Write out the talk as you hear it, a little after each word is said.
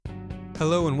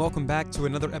Hello and welcome back to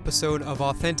another episode of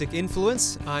Authentic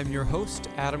Influence. I'm your host,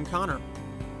 Adam Connor.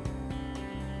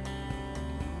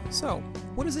 So,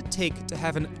 what does it take to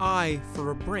have an eye for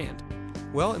a brand?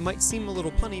 Well, it might seem a little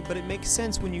punny, but it makes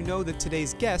sense when you know that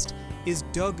today's guest is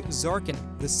Doug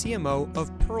Zarkin, the CMO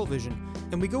of Pearle Vision.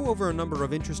 And we go over a number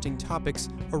of interesting topics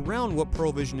around what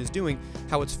Pearle Vision is doing,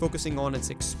 how it's focusing on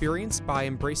its experience by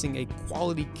embracing a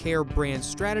quality care brand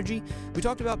strategy. We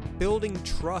talked about building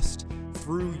trust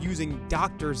through using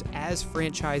doctors as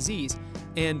franchisees.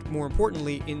 And more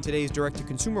importantly, in today's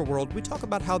direct-to-consumer world, we talk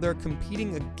about how they're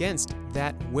competing against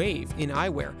that wave in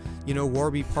eyewear. You know,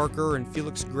 Warby Parker and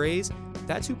Felix Gray's,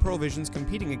 that's who Pearle Vision's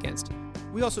competing against.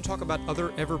 We also talk about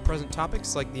other ever-present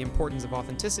topics like the importance of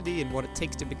authenticity and what it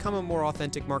takes to become a more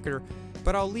authentic marketer,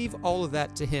 but I'll leave all of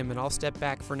that to him and I'll step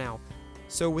back for now.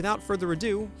 So without further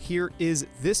ado, here is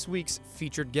this week's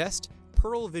featured guest,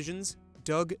 Pearle Vision's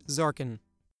Doug Zarkin.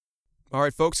 All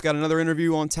right, folks, got another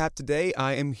interview on tap today.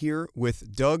 I am here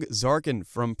with Doug Zarkin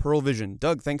from Pearle Vision.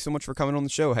 Doug, thanks so much for coming on the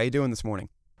show. How you doing this morning?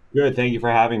 Good. Thank you for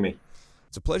having me.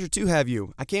 It's a pleasure to have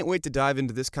you. I can't wait to dive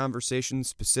into this conversation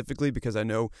specifically because I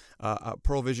know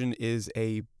Pearle Vision is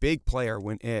a big player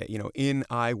when in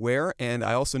eyewear, and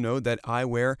I also know that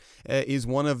eyewear is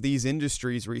one of these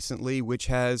industries recently which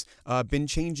has been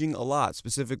changing a lot,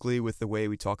 specifically with the way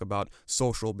we talk about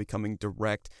social becoming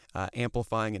direct,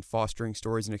 amplifying and fostering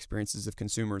stories and experiences of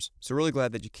consumers. So really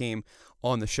glad that you came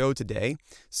on the show today.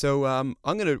 So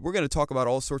we're gonna talk about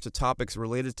all sorts of topics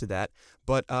related to that,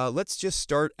 but let's just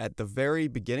start at the very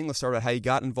beginning. Let's start with how you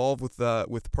got involved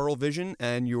with Pearle Vision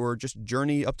and your just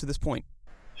journey up to this point.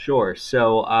 Sure.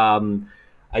 So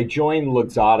I joined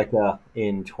Luxottica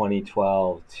in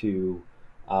 2012 to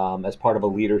as part of a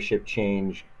leadership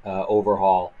change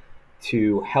overhaul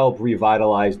to help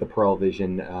revitalize the Pearle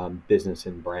Vision business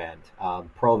and brand.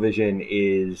 Pearle Vision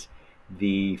is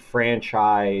the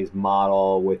franchise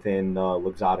model within the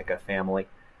Luxottica family.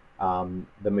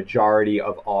 The majority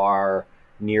of our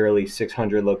nearly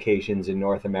 600 locations in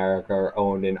North America are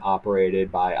owned and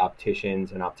operated by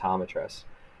opticians and optometrists.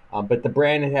 But the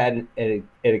brand had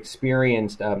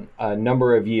experienced a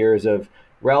number of years of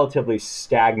relatively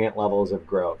stagnant levels of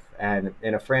growth. And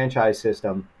in a franchise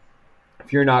system,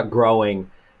 if you're not growing,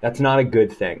 that's not a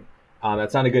good thing.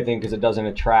 That's not a good thing because it doesn't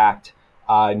attract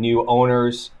new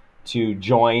owners to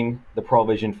join the Pearle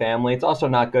Vision family. It's also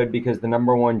not good because the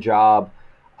number one job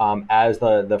as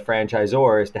the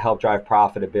franchisor is to help drive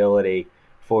profitability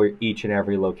for each and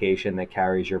every location that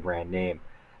carries your brand name.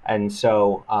 And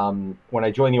so when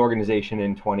I joined the organization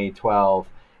in 2012,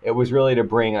 it was really to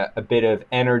bring a bit of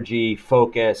energy,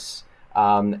 focus,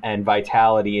 and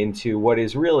vitality into what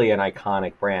is really an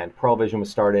iconic brand. Pearle Vision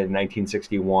was started in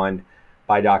 1961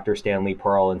 by Dr. Stanley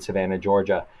Pearle in Savannah,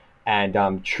 Georgia,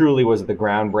 and truly was the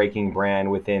groundbreaking brand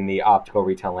within the optical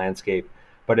retail landscape.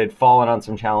 But it had fallen on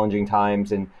some challenging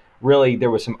times, and really there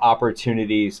was some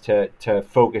opportunities to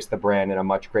focus the brand in a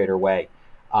much greater way.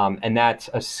 And that's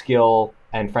a skill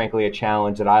and frankly a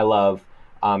challenge that I love,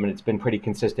 and it's been pretty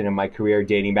consistent in my career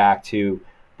dating back to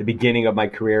the beginning of my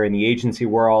career in the agency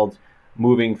world,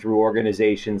 moving through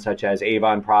organizations such as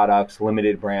Avon Products,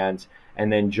 Limited Brands,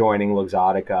 and then joining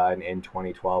Luxottica in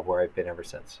 2012, where I've been ever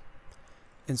since.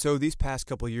 And so these past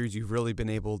couple of years, you've really been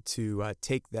able to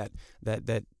take that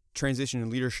transition in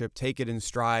leadership, take it in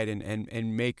stride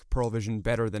and make Pearle Vision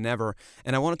better than ever.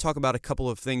 And I want to talk about a couple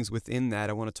of things within that.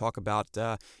 I want to talk about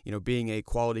being a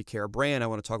quality care brand. I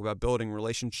want to talk about building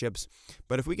relationships.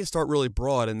 But if we can start really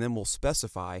broad and then we'll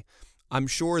specify, I'm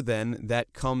sure then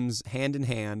that comes hand in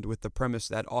hand with the premise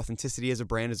that authenticity as a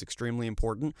brand is extremely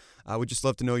important. I would just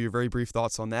love to know your very brief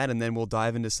thoughts on that, and then we'll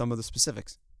dive into some of the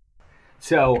specifics.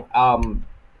 So,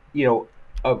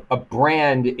 a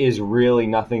brand is really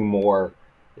nothing more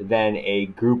than a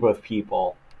group of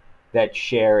people that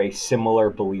share a similar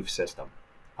belief system.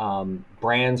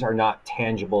 Brands are not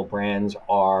tangible. Brands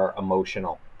are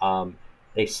emotional.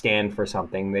 They stand for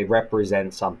something. They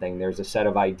represent something. There's a set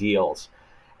of ideals.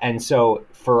 And so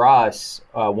for us,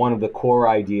 one of the core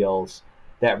ideals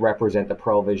that represent the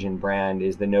Pearle Vision brand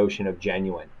is the notion of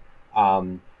genuine.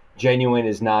 Genuine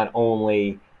is not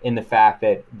only in the fact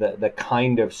that the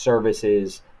kind of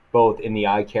services both in the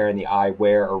eye care and the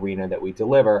eyewear arena that we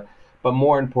deliver, but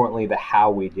more importantly, the how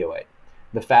we do it.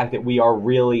 The fact that we are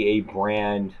really a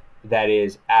brand that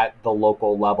is at the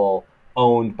local level,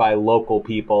 owned by local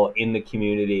people in the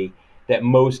community, that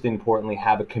most importantly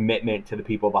have a commitment to the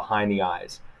people behind the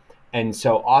eyes. And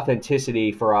so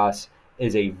authenticity for us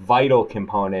is a vital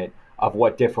component of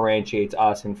what differentiates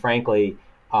us and frankly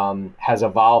has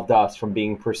evolved us from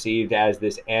being perceived as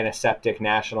this antiseptic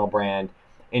national brand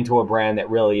into a brand that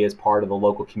really is part of the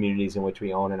local communities in which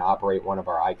we own and operate one of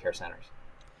our eye care centers.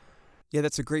 Yeah,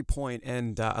 that's a great point,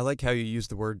 and I like how you use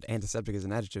the word antiseptic as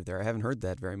an adjective there. I haven't heard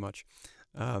that very much.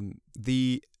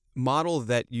 The model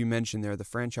that you mentioned there, the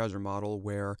franchisor model,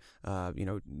 where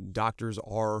doctors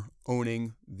are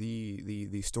owning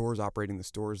the stores, operating the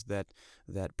stores that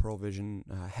Pearle Vision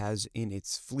has in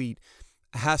its fleet,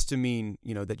 has to mean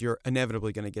that you're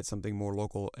inevitably going to get something more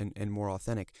local and more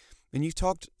authentic. And you've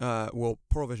talked,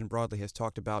 Pearle Vision broadly has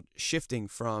talked about shifting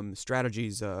from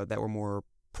strategies that were more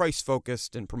price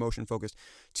focused and promotion focused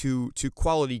to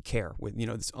quality care with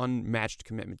this unmatched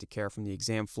commitment to care from the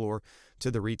exam floor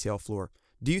to the retail floor.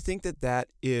 Do you think that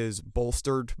is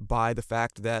bolstered by the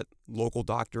fact that local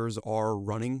doctors are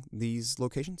running these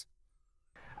locations?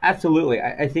 Absolutely.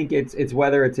 I think it's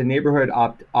whether it's a neighborhood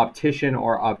optician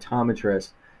or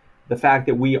optometrist, the fact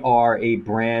that we are a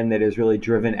brand that is really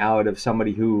driven out of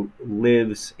somebody who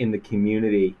lives in the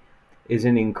community is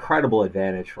an incredible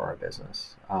advantage for our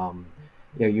business.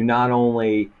 You not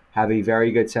only have a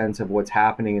very good sense of what's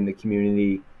happening in the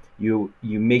community, you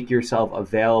make yourself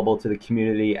available to the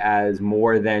community as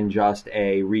more than just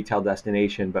a retail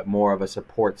destination, but more of a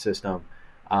support system.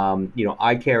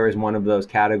 Eye care is one of those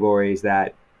categories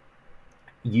that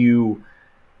you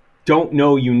don't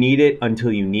know you need it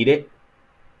until you need it,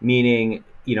 meaning,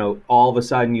 all of a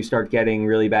sudden you start getting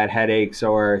really bad headaches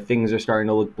or things are starting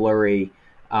to look blurry.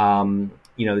 The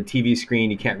TV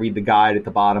screen, you can't read the guide at the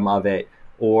bottom of it,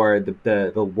 or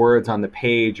the words on the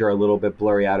page are a little bit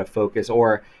blurry, out of focus,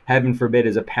 or heaven forbid,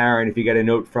 as a parent, if you get a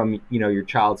note from your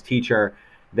child's teacher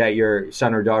that your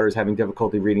son or daughter is having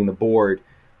difficulty reading the board,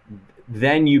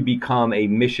 then you become a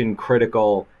mission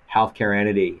critical healthcare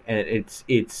entity. And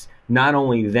it's not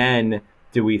only then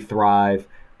do we thrive,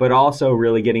 but also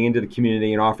really getting into the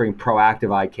community and offering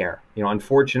proactive eye care.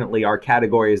 Unfortunately, our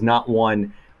category is not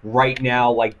one right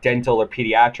now like dental or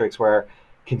pediatrics, where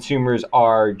consumers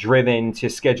are driven to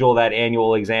schedule that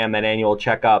annual exam, that annual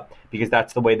checkup, because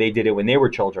that's the way they did it when they were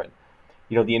children.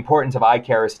 The importance of eye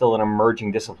care is still an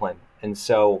emerging discipline. And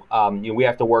so we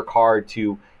have to work hard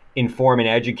to inform and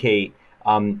educate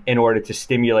in order to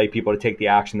stimulate people to take the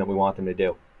action that we want them to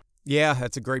do. Yeah,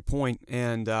 that's a great point.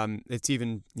 And it's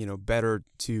even, better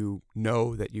to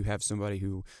know that you have somebody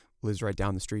who lives right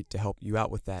down the street to help you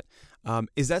out with that.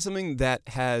 Is that something that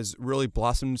has really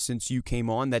blossomed since you came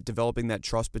on, that developing that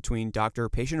trust between doctor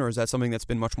and patient, or is that something that's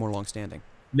been much more longstanding?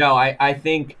 No, I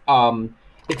think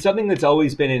it's something that's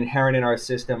always been inherent in our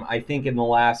system. I think in the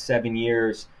last 7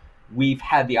 years, we've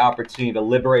had the opportunity to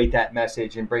liberate that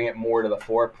message and bring it more to the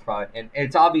forefront. And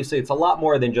it's a lot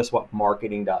more than just what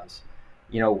marketing does.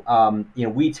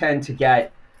 We tend to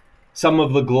get some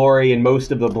of the glory and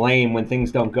most of the blame when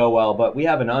things don't go well, but we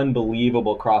have an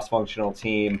unbelievable cross-functional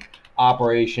team,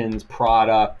 operations,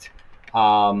 product,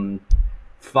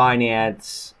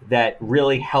 finance, that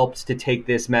really helps to take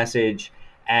this message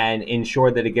and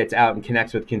ensure that it gets out and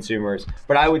connects with consumers.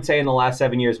 But I would say in the last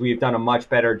 7 years, we've done a much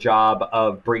better job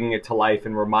of bringing it to life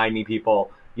and reminding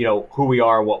people, who we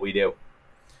are and what we do.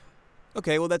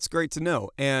 Okay, well, that's great to know.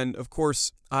 And of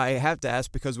course, I have to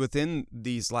ask, because within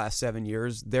these last 7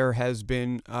 years, there has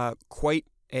been quite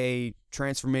a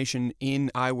transformation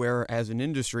in eyewear as an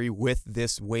industry with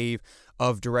this wave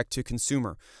of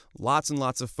direct-to-consumer. Lots and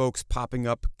lots of folks popping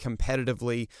up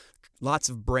competitively, lots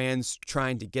of brands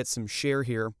trying to get some share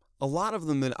here. A lot of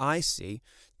them that I see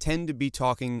tend to be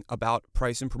talking about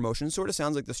price and promotion. Sort of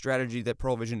sounds like the strategy that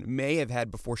Pearle Vision may have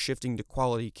had before shifting to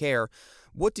quality care.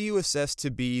 What do you assess to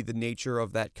be the nature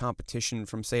of that competition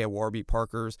from, say, a Warby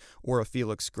Parker's or a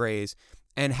Felix Gray's,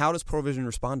 and how does Pearle Vision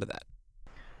respond to that?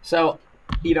 So,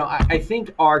 I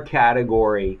think our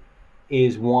category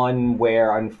is one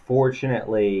where,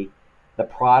 unfortunately, the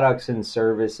products and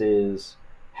services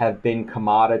have been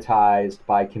commoditized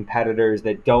by competitors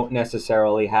that don't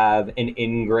necessarily have an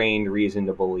ingrained reason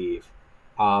to believe.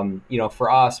 For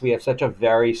us, we have such a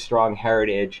very strong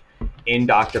heritage in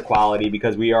doctor quality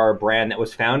because we are a brand that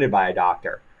was founded by a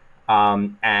doctor.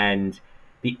 And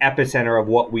the epicenter of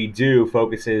what we do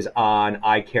focuses on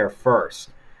eye care first.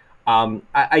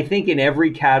 I think in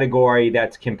every category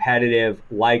that's competitive,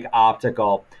 like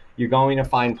optical, you're going to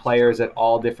find players at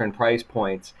all different price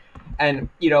points. And,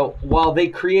 while they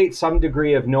create some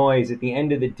degree of noise, at the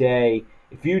end of the day,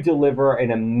 if you deliver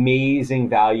an amazing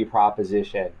value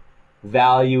proposition,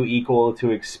 value equal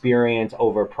to experience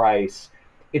over price,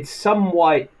 it's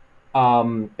somewhat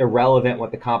irrelevant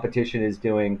what the competition is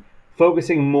doing.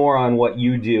 Focusing more on what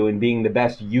you do and being the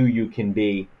best you can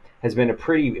be has been a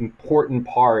pretty important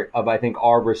part of, I think,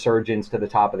 our resurgence to the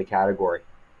top of the category.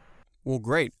 Well,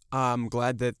 great. I'm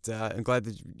glad that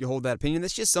you hold that opinion.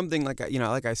 That's just something like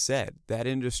I said, that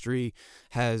industry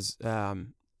has,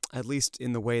 at least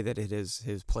in the way that it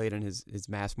is played in his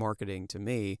mass marketing to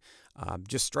me,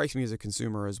 just strikes me as a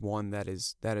consumer as one that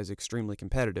is extremely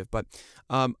competitive. But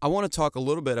I want to talk a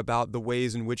little bit about the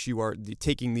ways in which you are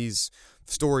taking these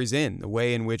stories in, the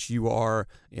way in which you are,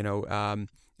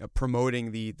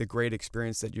 promoting the great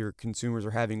experience that your consumers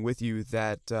are having with you,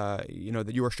 that that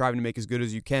you are striving to make as good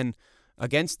as you can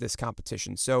against this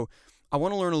competition. So I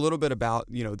want to learn a little bit about,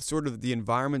 sort of the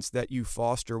environments that you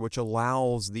foster, which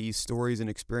allows these stories and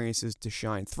experiences to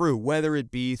shine through, whether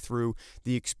it be through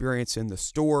the experience in the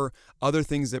store, other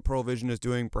things that Pearle Vision is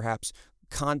doing, perhaps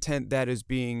content that is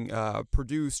being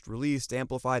produced, released,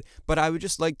 amplified. But I would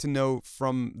just like to know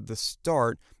from the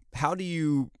start, how do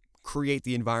you create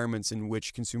the environments in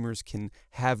which consumers can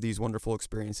have these wonderful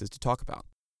experiences to talk about?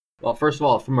 Well, first of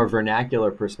all, from a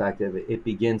vernacular perspective, it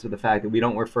begins with the fact that we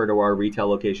don't refer to our retail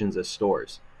locations as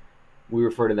stores. We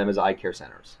refer to them as eye care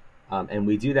centers. And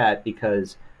we do that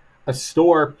because a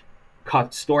store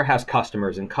has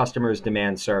customers, and customers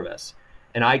demand service.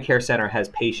 An eye care center has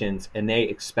patients, and they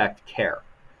expect care.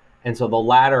 And so the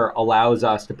latter allows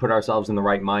us to put ourselves in the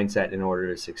right mindset in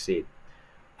order to succeed.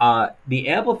 The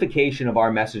amplification of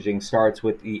our messaging starts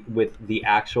with the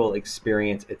actual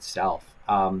experience itself.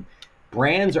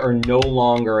 Brands are no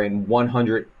longer in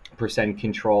 100%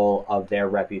 control of their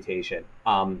reputation.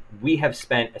 We have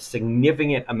spent a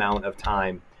significant amount of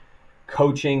time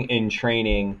coaching and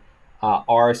training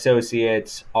our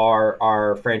associates,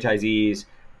 our franchisees,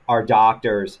 our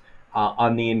doctors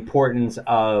on the importance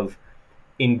of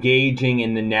engaging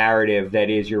in the narrative that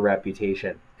is your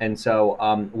reputation. And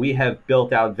so we have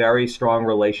built out very strong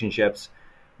relationships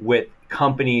with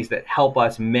companies that help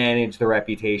us manage the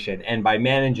reputation. And by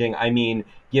managing, I mean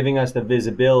giving us the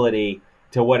visibility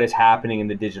to what is happening in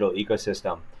the digital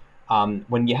ecosystem.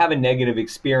 When you have a negative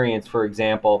experience, for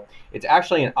example, it's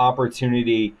actually an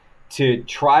opportunity to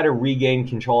try to regain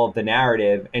control of the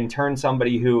narrative and turn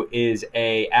somebody who is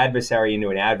an adversary into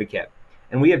an advocate.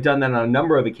 And we have done that on a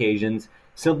number of occasions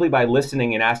simply by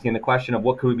listening and asking the question of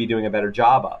what could we be doing a better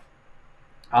job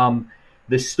of.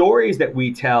 The stories that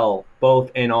we tell,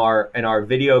 both in our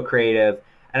video creative,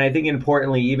 and I think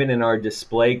importantly, even in our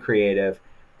display creative,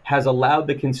 has allowed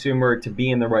the consumer to be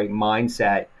in the right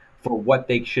mindset for what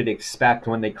they should expect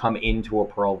when they come into a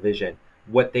Pearle Vision,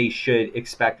 what they should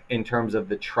expect in terms of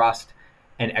the trust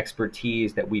and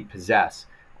expertise that we possess.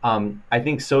 I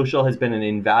think social has been an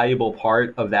invaluable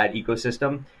part of that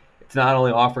ecosystem. It's not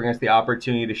only offering us the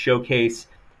opportunity to showcase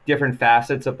different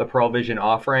facets of the Pearle Vision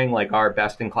offering, like our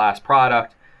best-in-class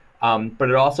product, but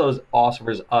it also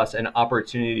offers us an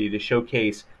opportunity to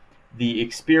showcase the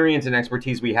experience and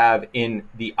expertise we have in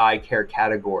the eye care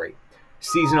category.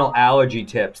 Seasonal allergy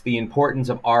tips, the importance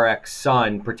of RX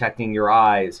sun protecting your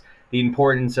eyes, the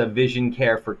importance of vision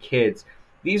care for kids.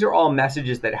 These are all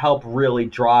messages that help really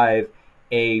drive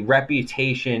a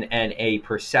reputation and a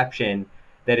perception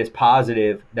that is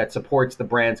positive, that supports the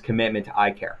brand's commitment to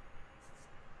eye care.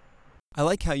 I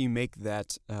like how you make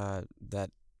that the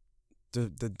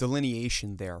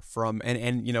delineation there from,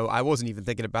 and I wasn't even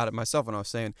thinking about it myself when I was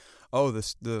saying, oh,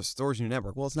 the stores in your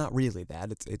network. Well, it's not really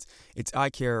that. It's eye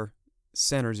care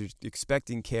centers. You're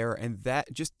expecting care, and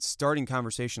that just starting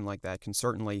conversation like that can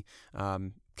certainly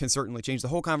change the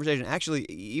whole conversation. Actually,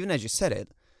 even as you said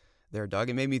it there, Doug,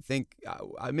 it made me think,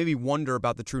 made me wonder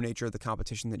about the true nature of the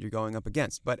competition that you're going up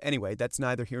against. But anyway, that's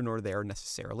neither here nor there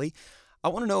necessarily. I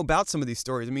want to know about some of these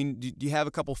stories. I mean, do you have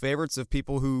a couple favorites of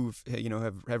people who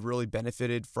have really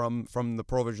benefited from the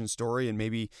Pearle Vision story, and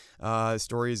maybe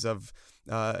stories of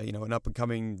an up and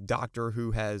coming doctor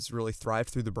who has really thrived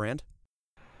through the brand?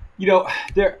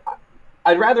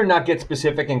 I'd rather not get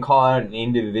specific and call out an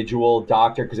individual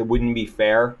doctor because it wouldn't be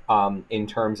fair in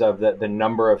terms of the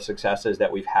number of successes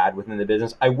that we've had within the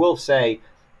business. I will say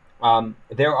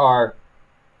there are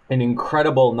an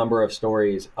incredible number of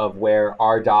stories of where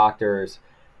our doctors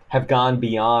have gone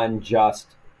beyond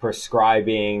just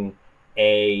prescribing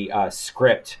a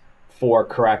script for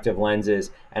corrective lenses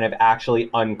and have actually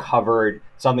uncovered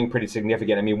something pretty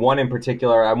significant. I mean, one in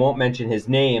particular, I won't mention his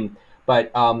name, but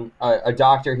a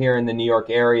doctor here in the New York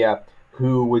area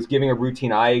who was giving a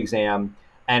routine eye exam,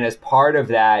 and as part of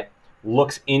that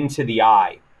looks into the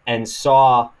eye and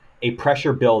saw a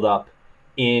pressure buildup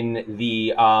in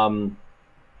the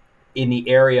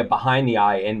area behind the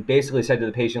eye, and basically said to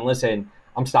the patient, listen,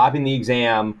 I'm stopping the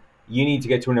exam. You need to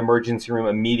get to an emergency room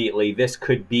immediately. This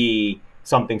could be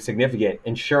something significant.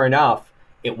 And sure enough,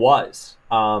 it was.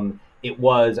 It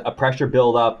was a pressure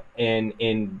buildup in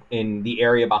the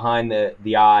area behind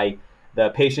the eye The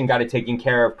patient got it taken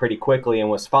care of pretty quickly and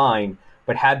was fine.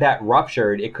 But had that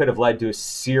ruptured, it could have led to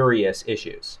serious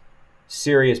issues,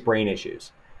 serious brain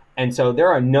issues. And so there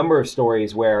are a number of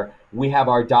stories where we have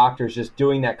our doctors just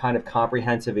doing that kind of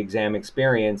comprehensive exam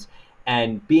experience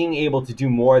and being able to do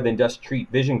more than just treat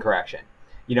vision correction.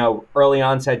 Early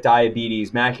onset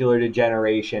diabetes, macular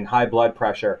degeneration, high blood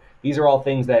pressure. These are all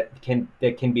things that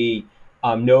can be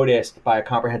noticed by a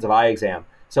comprehensive eye exam.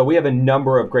 So we have a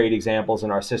number of great examples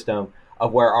in our system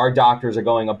of where our doctors are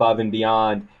going above and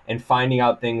beyond and finding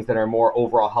out things that are more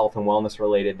overall health and wellness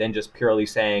related than just purely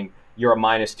saying you're a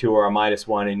 -2 or a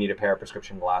 -1 and need a pair of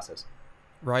prescription glasses.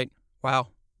 Right. Wow.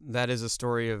 That is a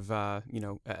story of,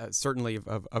 certainly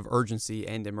of urgency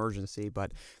and emergency,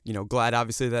 but, glad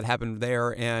obviously that happened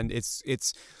there. And it's,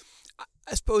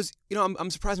 I suppose, I'm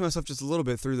surprising myself just a little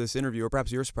bit through this interview, or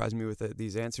perhaps you're surprising me with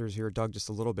these answers here, Doug, just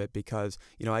a little bit, because,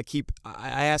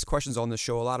 I ask questions on this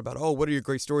show a lot about, what are your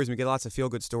great stories? And we get lots of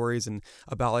feel-good stories and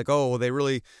about like, well, they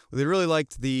really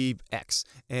liked the X.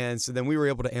 And so then we were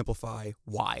able to amplify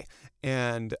Y.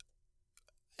 And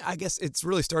I guess it's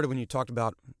really started when you talked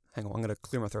about, hang on, I'm going to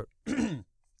clear my throat. Excuse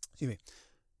me.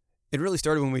 It really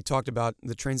started when we talked about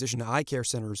the transition to eye care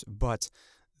centers, but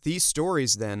these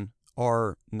stories then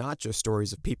are not just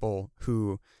stories of people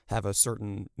who have a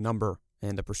certain number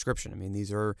and a prescription. I mean,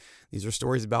 these are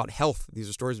stories about health. These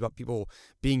are stories about people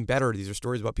being better. These are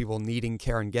stories about people needing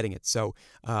care and getting it. So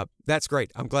that's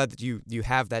great. I'm glad that you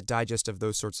have that digest of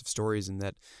those sorts of stories and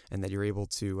that you're able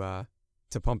to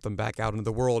pump them back out into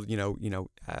the world.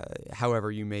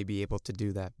 However you may be able to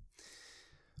do that.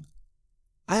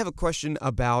 I have a question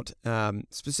about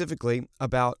specifically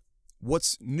about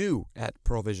what's new at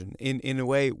Pearle Vision. In a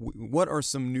way, what are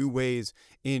some new ways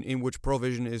in which Pearle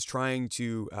Vision is trying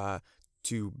to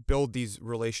build these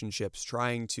relationships,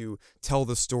 trying to tell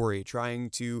the story, trying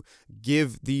to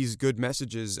give these good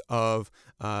messages of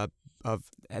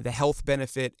the health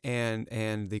benefit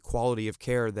and the quality of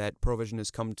care that Pearle Vision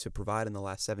has come to provide in the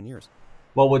last 7 years?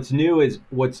 Well, what's new is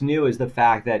the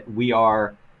fact that we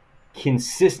are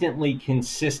consistently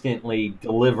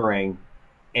delivering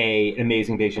an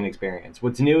amazing patient experience.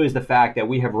 What's new is the fact that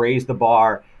we have raised the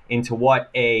bar into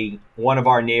what one of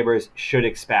our neighbors should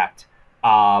expect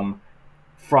from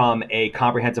a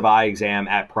comprehensive eye exam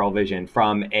at Pearle Vision,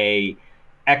 from a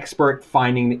expert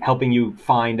helping you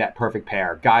find that perfect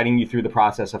pair, guiding you through the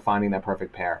process of finding that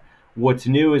perfect pair. What's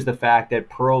new is the fact that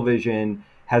Pearle Vision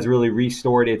has really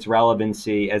restored its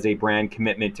relevancy as a brand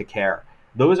commitment to care.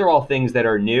 Those are all things that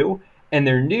are new. And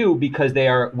they're new because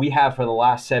we have for the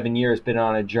last 7 years been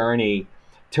on a journey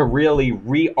to really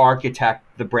re-architect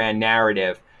the brand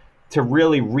narrative, to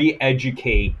really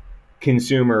re-educate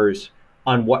consumers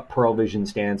on what Pearle Vision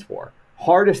stands for.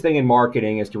 Hardest thing in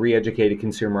marketing is to re-educate a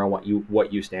consumer on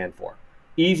what you stand for.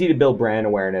 Easy to build brand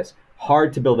awareness,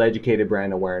 hard to build educated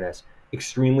brand awareness,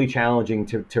 extremely challenging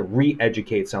to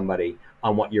re-educate somebody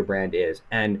on what your brand is.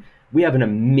 And we have an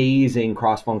amazing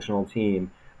cross-functional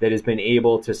team that has been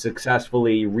able to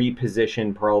successfully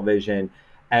reposition Pearle Vision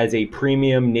as a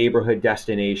premium neighborhood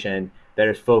destination that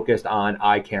is focused on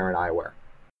eye care and eyewear.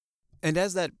 And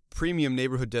as that premium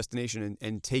neighborhood destination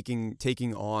and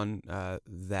taking on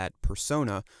that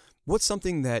persona, what's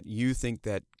something that you think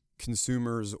that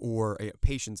consumers or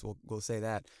patients will say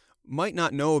that might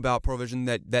not know about Pearle Vision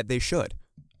that they should?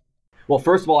 Well,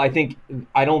 first of all, I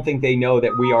don't think they know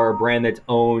that we are a brand that's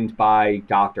owned by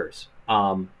doctors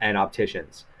and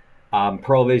opticians.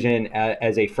 Pearle Vision,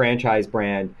 as a franchise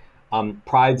brand,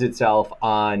 prides itself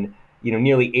on,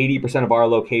 nearly 80% of our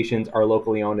locations are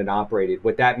locally owned and operated.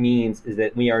 What that means is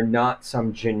that we are not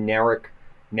some generic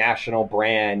national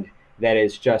brand that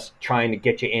is just trying to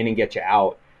get you in and get you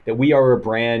out. That we are a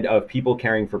brand of people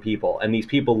caring for people, and these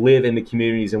people live in the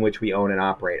communities in which we own and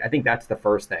operate. I think that's the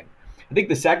first thing. I think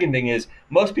the second thing is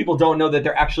most people don't know that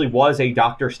there actually was a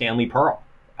Dr. Stanley Pearle,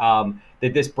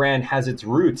 that this brand has its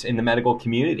roots in the medical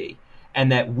community,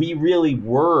 and that we really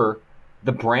were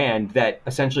the brand that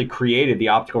essentially created the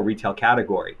optical retail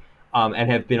category, and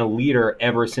have been a leader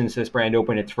ever since this brand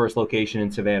opened its first location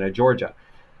in Savannah, Georgia.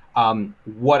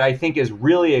 What I think is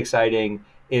really exciting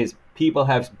is people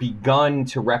have begun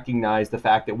to recognize the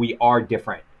fact that we are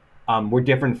different. We're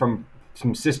different from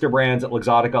some sister brands at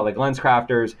Luxottica, like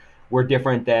LensCrafters. We're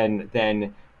different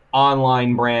than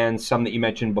online brands, some that you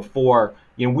mentioned before.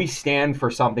 We stand for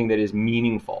something that is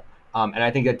meaningful. And I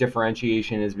think that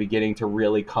differentiation is beginning to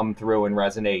really come through and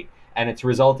resonate, and it's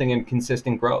resulting in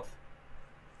consistent growth.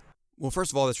 Well,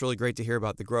 first of all, that's really great to hear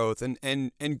about the growth,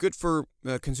 and good for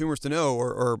consumers to know,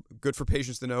 or good for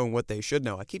patients to know what they should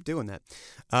know. I keep doing that.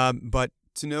 But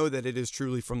to know that it is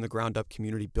truly from the ground up,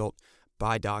 community built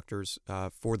by doctors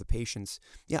for the patients.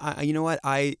 Yeah, you know what?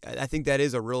 I think that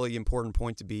is a really important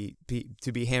point to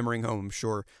be hammering home. I'm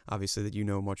sure, obviously, that you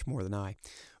know much more than I.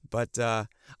 But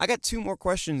I got two more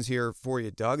questions here for you,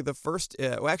 Doug. The first,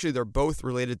 actually, they're both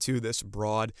related to this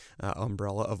broad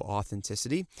umbrella of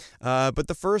authenticity. But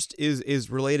the first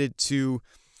is related to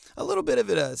a little bit of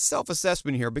a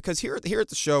self-assessment here, because here at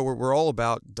the show, we're all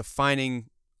about defining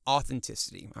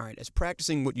authenticity, all right, as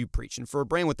practicing what you preach. And for a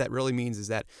brand, what that really means is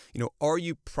that, are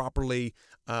you properly,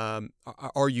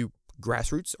 are you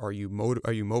grassroots? Are you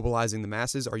mobilizing the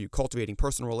masses? Are you cultivating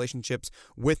personal relationships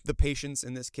with the patients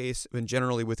in this case, and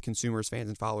generally with consumers, fans,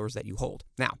 and followers that you hold?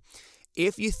 Now,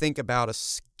 if you think about a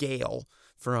scale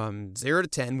from 0 to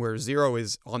 10, where 0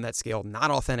 is on that scale not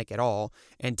authentic at all,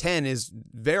 and 10 is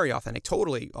very authentic,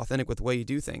 totally authentic with the way you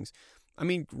do things, I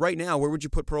mean, right now, where would you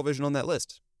put Pearle Vision on that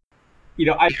list?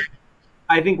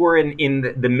 I think we're in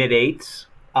the mid eights.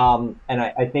 And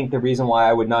I think the reason why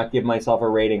I would not give myself a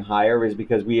rating higher is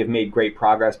because we have made great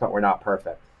progress, but we're not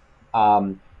perfect.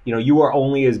 You are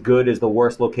only as good as the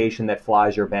worst location that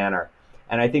flies your banner.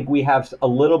 And I think we have a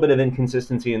little bit of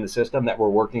inconsistency in the system that we're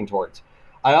working towards.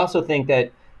 I also think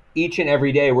that each and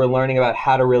every day we're learning about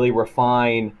how to really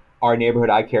refine our neighborhood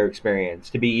eye care experience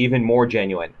to be even more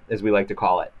genuine, as we like to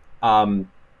call it,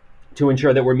 to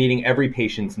ensure that we're meeting every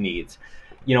patient's needs.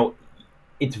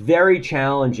 It's very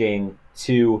challenging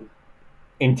to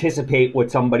anticipate what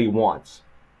somebody wants.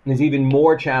 And it's even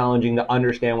more challenging to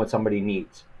understand what somebody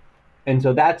needs. And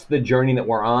so that's the journey that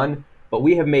we're on. But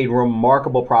we have made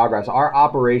remarkable progress. Our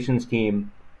operations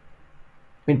team,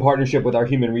 in partnership with our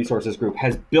human resources group,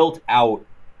 has built out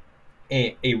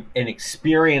an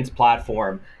experience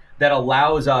platform that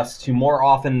allows us to, more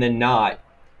often than not,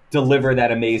 deliver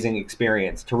that amazing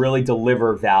experience, to really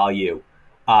deliver value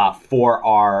for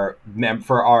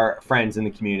our friends in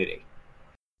the community.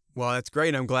 Well, that's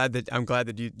great. I'm glad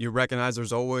that you recognize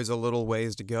there's always a little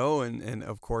ways to go, and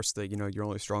of course that you're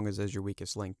only strong as your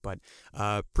weakest link. But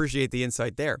appreciate the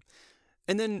insight there.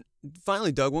 And then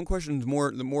finally, Doug, one question is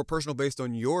more personal, based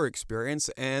on your experience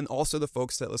and also the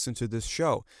folks that listen to this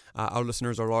show. Our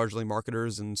listeners are largely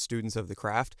marketers and students of the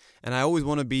craft, and I always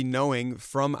want to be knowing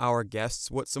from our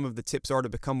guests what some of the tips are to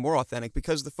become more authentic,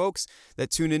 because the folks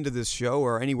that tune into this show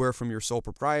are anywhere from your sole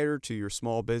proprietor to your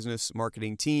small business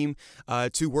marketing team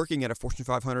to working at a Fortune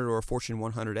 500 or a Fortune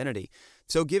 100 entity.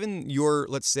 So given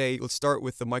let's start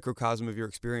with the microcosm of your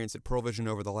experience at Pearle Vision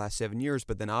over the last 7 years,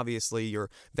 but then obviously your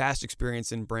vast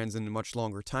experience in brands in a much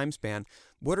longer time span,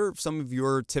 what are some of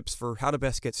your tips for how to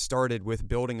best get started with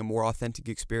building a more authentic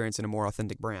experience and a more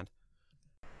authentic brand?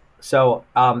 So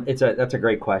that's a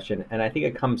great question. And I think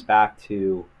it comes back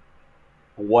to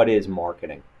what is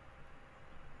marketing.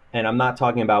 And I'm not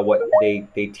talking about what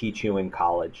they teach you in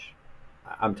college.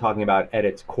 I'm talking about at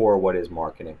its core, what is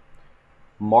marketing?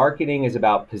 Marketing is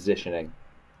about positioning.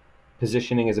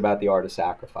 Positioning is about the art of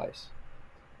sacrifice.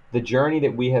 The journey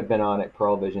that we have been on at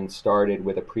Pearle Vision started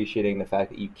with appreciating the fact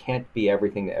that you can't be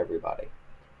everything to everybody.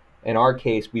 In our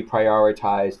case, we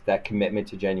prioritized that commitment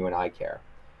to genuine eye care.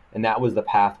 And that was the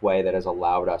pathway that has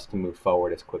allowed us to move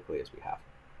forward as quickly as we have.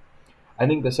 I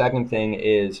think the second thing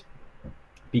is,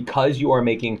 because you are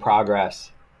making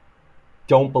progress,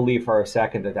 don't believe for a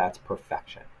second that that's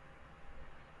perfection.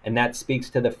 And that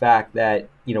speaks to the fact that,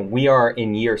 we are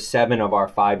in year 7 of our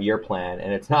 5-year plan,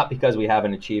 and it's not because we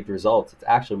haven't achieved results. It's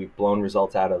actually we've blown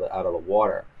results out of the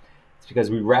water. It's because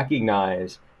we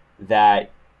recognize that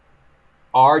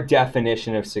our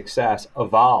definition of success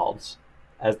evolves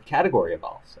as the category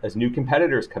evolves, as new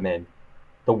competitors come in.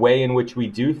 The way in which we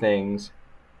do things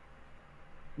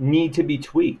need to be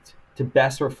tweaked to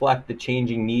best reflect the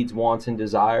changing needs, wants, and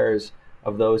desires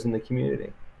of those in the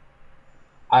community.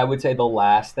 I would say the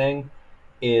last thing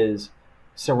is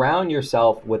surround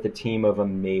yourself with a team of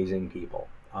amazing people.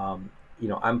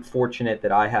 I'm fortunate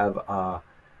that I have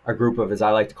a group of, as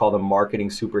I like to call them, marketing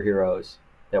superheroes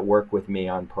that work with me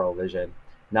on Pearle Vision,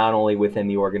 not only within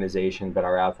the organization, but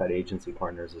our outside agency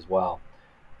partners as well.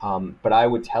 But I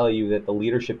would tell you that the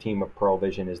leadership team of Pearle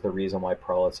Vision is the reason why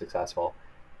Pearle is successful.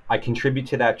 I contribute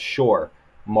to that, sure.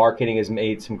 Marketing has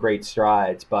made some great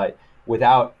strides, but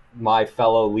without my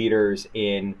fellow leaders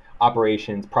in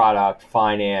operations, product,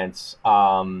 finance,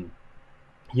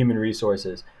 human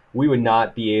resources, we would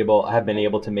not have been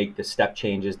able to make the step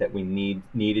changes that we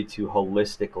needed to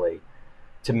holistically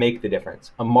to make the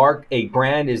difference. A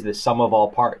brand is the sum of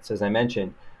all parts. As I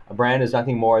mentioned, a brand is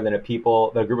nothing more than a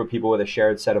group of people with a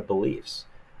shared set of beliefs.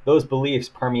 Those beliefs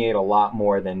permeate a lot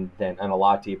more than and a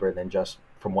lot deeper than just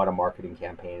from what a marketing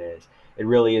campaign is. It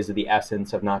really is the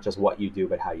essence of not just what you do,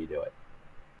 but how you do it.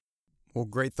 Well,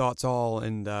 great thoughts all,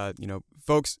 and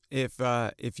folks, if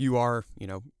you are,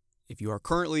 if you are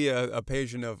currently a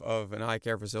patient of an eye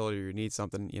care facility or you need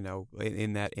something,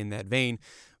 in that vein,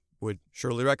 would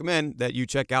surely recommend that you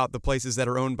check out the places that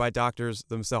are owned by doctors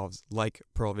themselves, like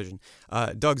Pearle Vision.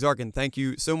 Doug Zarkin, thank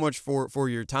you so much for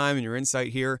your time and your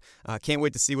insight here. Can't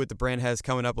wait to see what the brand has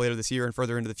coming up later this year and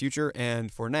further into the future.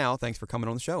 And for now, thanks for coming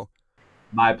on the show.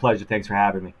 My pleasure. Thanks for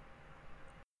having me.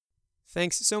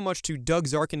 Thanks so much to Doug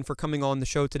Zarkin for coming on the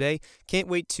show today. Can't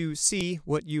wait to see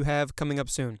what you have coming up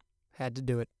soon. Had to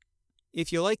do it.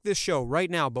 If you like this show right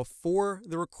now, before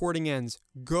the recording ends,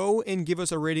 go and give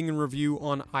us a rating and review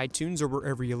on iTunes or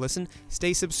wherever you listen.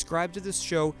 Stay subscribed to this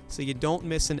show so you don't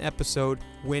miss an episode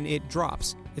when it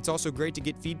drops. It's also great to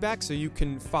get feedback, so you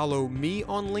can follow me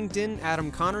on LinkedIn,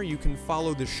 Adam Connor. You can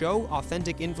follow the show,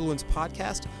 Authentic Influence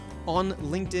Podcast, on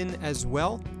LinkedIn as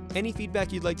well. Any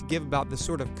feedback you'd like to give about the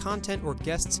sort of content or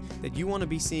guests that you want to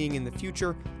be seeing in the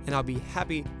future, and I'll be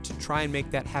happy to try and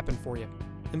make that happen for you.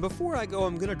 And before I go,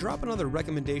 I'm going to drop another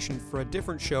recommendation for a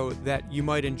different show that you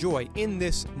might enjoy in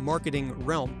this marketing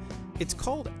realm. It's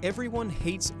called Everyone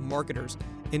Hates Marketers,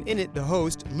 and in it, the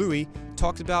host, Louis,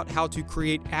 talks about how to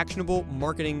create actionable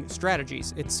marketing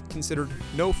strategies. It's considered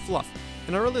no fluff,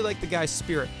 and I really like the guy's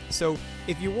spirit. So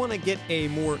if you want to get a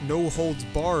more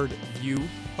no-holds-barred view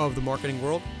of the marketing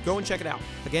world, go and check it out.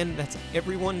 Again, that's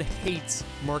Everyone Hates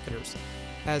Marketers.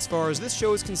 As far as this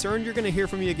show is concerned, you're going to hear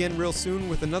from me again real soon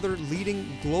with another leading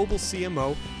global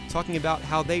CMO talking about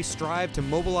how they strive to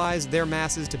mobilize their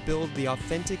masses to build the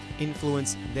authentic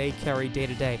influence they carry day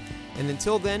to day. And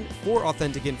until then, for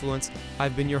Authentic Influence,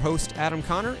 I've been your host, Adam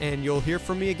Connor, and you'll hear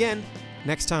from me again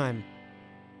next time.